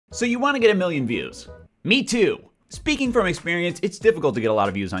So you want to get 1 million views? Me too. Speaking from experience, it's difficult to get a lot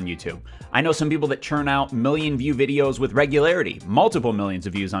of views on YouTube. I know some people that churn out million view videos with regularity, multiple millions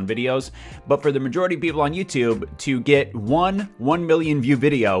of views on videos, but for the majority of people on YouTube, to get one 1 million view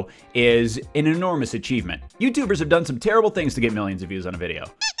video is an enormous achievement. YouTubers have done some terrible things to get millions of views on a video.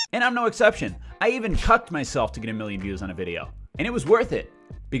 And I'm no exception. I even cucked myself to get 1 million views on a video. And it was worth it,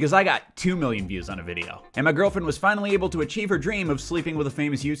 because I got 2 million views on a video. And my girlfriend was finally able to achieve her dream of sleeping with a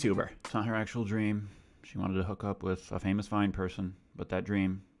famous YouTuber. It's not her actual dream. She wanted to hook up with a famous Vine person, but that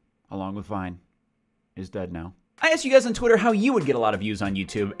dream, along with Vine, is dead now. I asked you guys on Twitter how you would get a lot of views on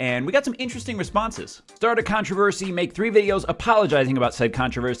YouTube, and we got some interesting responses. Start a controversy, make 3 videos apologizing about said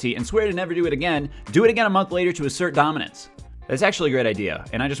controversy, and swear to never do it again a month later to assert dominance. That's actually a great idea,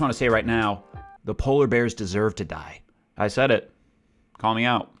 and I just want to say right now, the polar bears deserve to die. I said it. Call me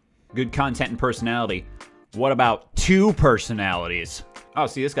out. Good content and personality. What about 2 personalities? Oh,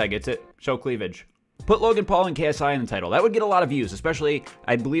 see, this guy gets it. Show cleavage. Put Logan Paul and KSI in the title. That would get a lot of views, especially,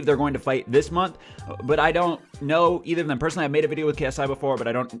 I believe they're going to fight this month, but I don't know either of them personally. I've made a video with KSI before, but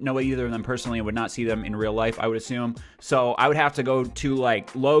I don't know either of them personally and would not see them in real life, I would assume. So I would have to go to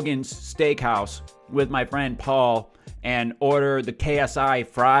like Logan's Steakhouse with my friend Paul and order the KSI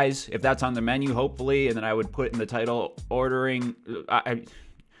fries, if that's on the menu, hopefully, and then I would put in the title, ordering,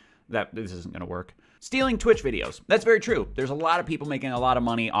 this isn't gonna work. Stealing Twitch videos. That's very true. There's a lot of people making a lot of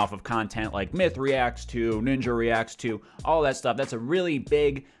money off of content like Myth reacts to, Ninja reacts to, all that stuff. That's a really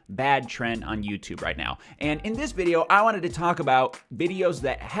big, bad trend on YouTube right now. And in this video, I wanted to talk about videos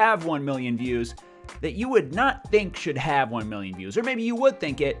that have 1 million views that you would not think should have 1 million views, or maybe you would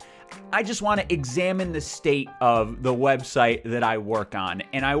think it. I just want to examine the state of the website that I work on.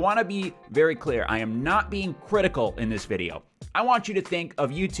 And I want to be very clear. I am not being critical in this video. I want you to think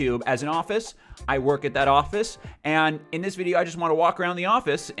of YouTube as an office. I work at that office. And in this video, I just want to walk around the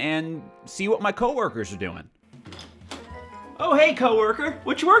office and see what my coworkers are doing. Oh, hey, coworker.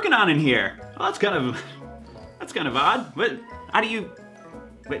 What you working on in here? Oh, that's kind of odd. What, how do you,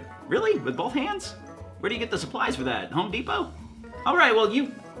 wait, really? With both hands? Where do you get the supplies for that? Home Depot? All right, well,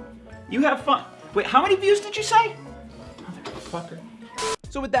 you have fun. Wait, how many views did you say? Motherfucker.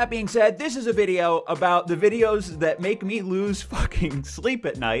 So with that being said, this is a video about the videos that make me lose fucking sleep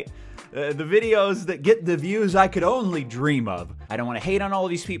at night. The videos that get the views I could only dream of. I don't want to hate on all of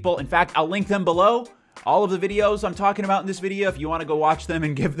these people. In fact, I'll link them below. All of the videos I'm talking about in this video, if you want to go watch them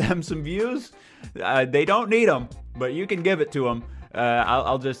and give them some views, they don't need them, but you can give it to them.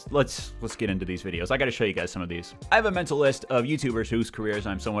 Let's get into these videos. I got to show you guys some of these. I have a mental list of YouTubers whose careers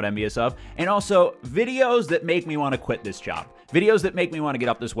I'm somewhat envious of, and also videos that make me want to quit this job. Videos that make me want to get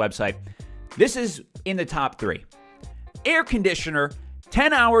off this website. This is in the top 3. Air conditioner,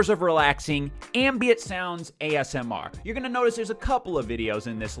 10 hours of relaxing, ambient sounds, ASMR. You're going to notice there's a couple of videos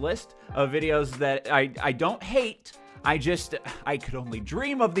in this list of videos that I don't hate. I could only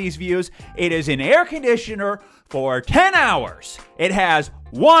dream of these views. It is an air conditioner for 10 hours. It has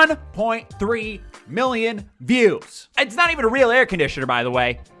 1.3 million views. It's not even a real air conditioner, by the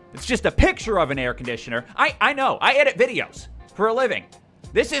way. It's just a picture of an air conditioner. I know, I edit videos for a living.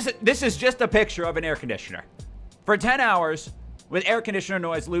 This is just a picture of an air conditioner for 10 hours with air conditioner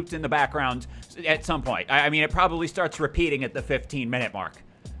noise looped in the background at some point. I mean, it probably starts repeating at the 15-minute mark.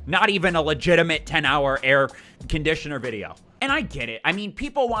 Not even a legitimate 10-hour air conditioner video. And I get it. I mean,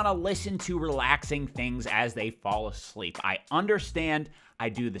 people want to listen to relaxing things as they fall asleep. I understand. I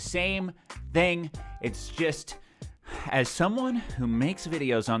do the same thing. It's just, as someone who makes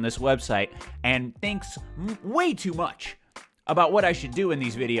videos on this website and thinks way too much about what I should do in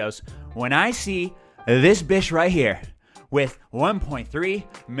these videos, when I see this bitch right here with 1.3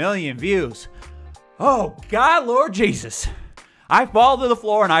 million views, oh God, Lord Jesus, I fall to the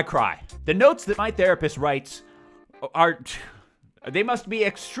floor and I cry. The notes that my therapist writes they must be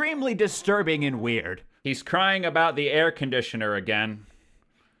extremely disturbing and weird. He's crying about the air conditioner again.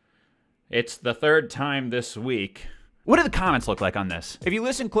 It's the 3rd time this week. What do the comments look like on this? If you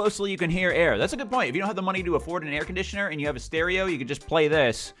listen closely, you can hear air. That's a good point. If you don't have the money to afford an air conditioner and you have a stereo, you could just play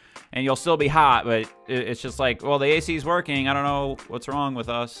this and you'll still be hot, but it's just like, well, the AC is working. I don't know what's wrong with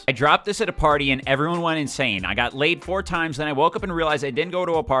us. I dropped this at a party and everyone went insane. I got laid 4 times, then I woke up and realized I didn't go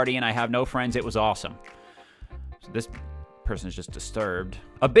to a party and I have no friends. It was awesome. So this person is just disturbed.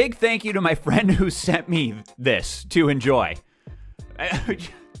 A big thank you to my friend who sent me this to enjoy.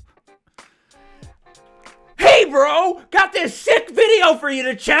 Hey bro, got this sick video for you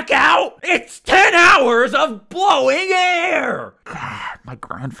to check out. It's 10 hours of blowing air. God, my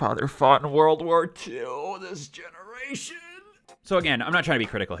grandfather fought in World War II, this generation. So again, I'm not trying to be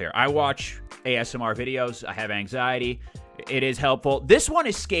critical here. I watch ASMR videos. I have anxiety. it is helpful. This one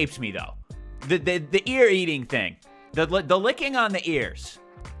escapes me though. The ear eating thing. The licking on the ears.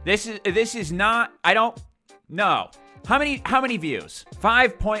 This is not, I don't know. How many views?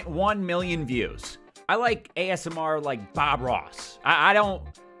 5.1 million views. I like ASMR like Bob Ross. I don't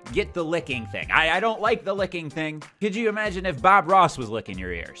get the licking thing. I don't like the licking thing. Could you imagine if Bob Ross was licking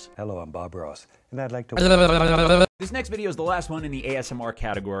your ears? Hello, I'm Bob Ross, and I'd like to... This next video is the last one in the ASMR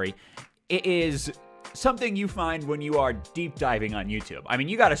category. It is something you find when you are deep diving on YouTube. I mean,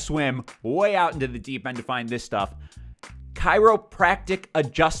 you gotta swim way out into the deep end to find this stuff. Chiropractic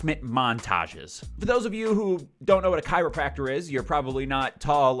adjustment montages. For those of you who don't know what a chiropractor is, you're probably not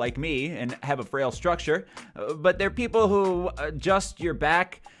tall like me and have a frail structure, but they're people who adjust your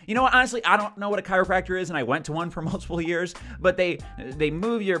back. You know what, honestly, I don't know what a chiropractor is, and I went to one for multiple years, but they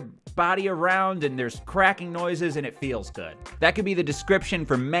move your body around and there's cracking noises and it feels good. That could be the description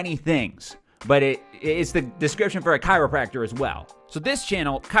for many things, but it's the description for a chiropractor as well. So this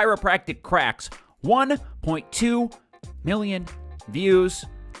channel, Chiropractic Cracks, 1.2 million views.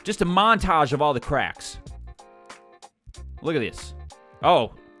 Just a montage of all the cracks. Look at this.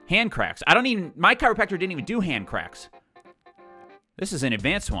 Oh, hand cracks. My chiropractor didn't even do hand cracks. This is an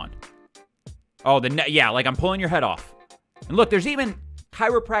advanced one. Oh, yeah, like I'm pulling your head off. And look, there's even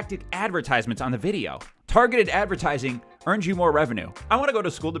chiropractic advertisements on the video. Targeted advertising earns you more revenue. I want to go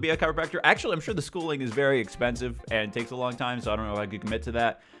to school to be a chiropractor. Actually, I'm sure the schooling is very expensive and takes a long time, so I don't know if I could commit to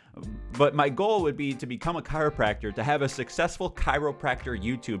that. But my goal would be to become a chiropractor, to have a successful chiropractor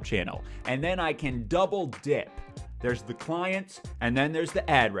YouTube channel. And then I can double dip. There's the clients, and then there's the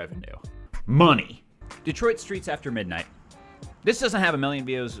ad revenue. Money. Detroit streets after midnight. This doesn't have 1 million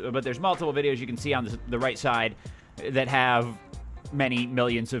views, but there's multiple videos you can see on the right side that have many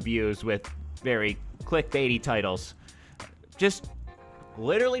millions of views with very clickbaity titles. Just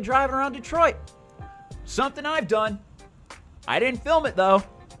literally driving around Detroit. Something I've done. I didn't film it though.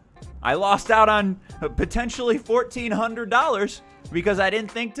 I lost out on potentially $1,400 because I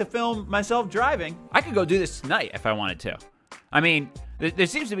didn't think to film myself driving. I could go do this tonight if I wanted to. I mean, there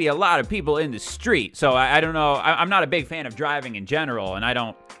seems to be a lot of people in the street, so I don't know. I'm not a big fan of driving in general, and I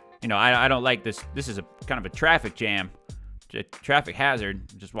don't like this. This is a kind of a traffic jam, traffic hazard.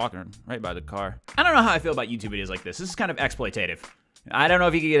 Just walking right by the car. I don't know how I feel about YouTube videos like this. This is kind of exploitative. I don't know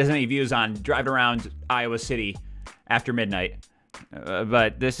if you could get as many views on driving around Iowa City after midnight.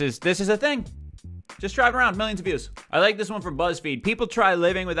 But this is a thing. Just drive around, millions of views. I like this one from BuzzFeed. People try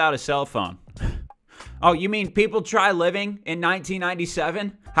living without a cell phone. Oh, you mean people try living in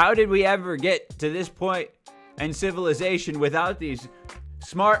 1997? How did we ever get to this point in civilization without these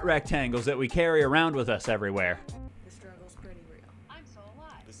smart rectangles that we carry around with us everywhere? The struggle's pretty real. I'm so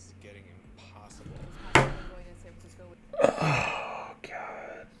alive. This is getting impossible. I'm going to San Francisco with Oh,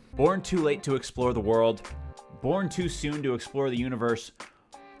 God. Born too late to explore the world. Born too soon to explore the universe.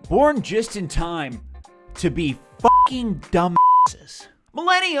 Born just in time to be fucking dumbasses.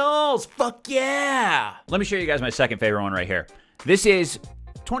 Millennials, fuck yeah! Let me show you guys my second favorite one right here. This is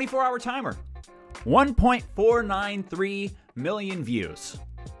 24-hour timer. 1.493 million views.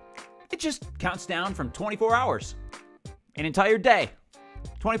 It just counts down from 24 hours. An entire day.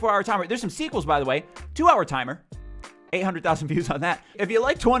 24-hour timer. There's some sequels, by the way. 2-hour timer. 800,000 views on that. If you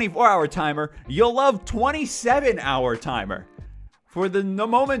like 24-hour timer, you'll love 27-hour timer. For the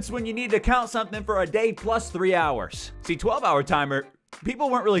moments when you need to count something for a day plus 3 hours. See, 12-hour timer, people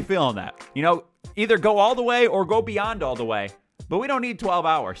weren't really feeling that. You know, either go all the way or go beyond all the way. But we don't need 12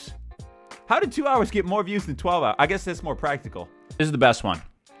 hours. How did 2 hours get more views than 12 hours? I guess that's more practical. This is the best one.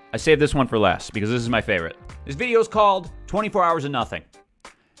 I saved this one for last because this is my favorite. This video is called 24 Hours of Nothing.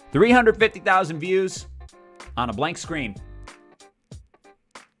 350,000 views on a blank screen.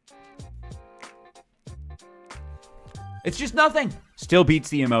 It's just nothing. Still beats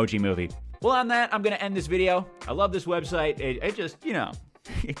the Emoji Movie. Well, on that, I'm gonna end this video. I love this website. It just, you know,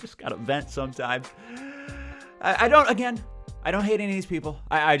 you just gotta vent sometimes. I don't hate any of these people.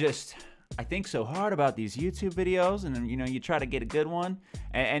 I think so hard about these YouTube videos, and you know, you try to get a good one,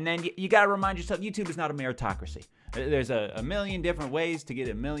 and then you gotta remind yourself, YouTube is not a meritocracy. There's a million different ways to get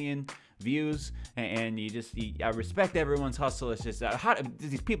 1 million views, and I respect everyone's hustle. It's just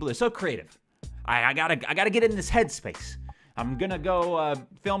these people are so creative. I gotta get in this headspace. I'm gonna go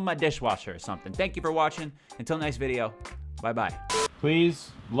film my dishwasher or something. Thank you for watching. Until next video, bye-bye.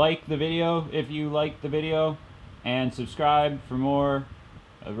 Please like the video if you like the video, and subscribe for more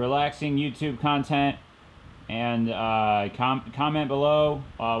relaxing YouTube content, and comment below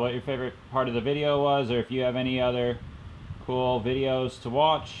what your favorite part of the video was, or if you have any other cool videos to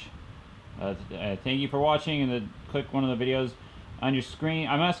watch. Thank you for watching, and then click one of the videos on your screen.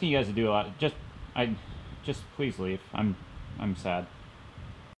 I'm asking you guys to do a lot. Just please leave. I'm I'm sad.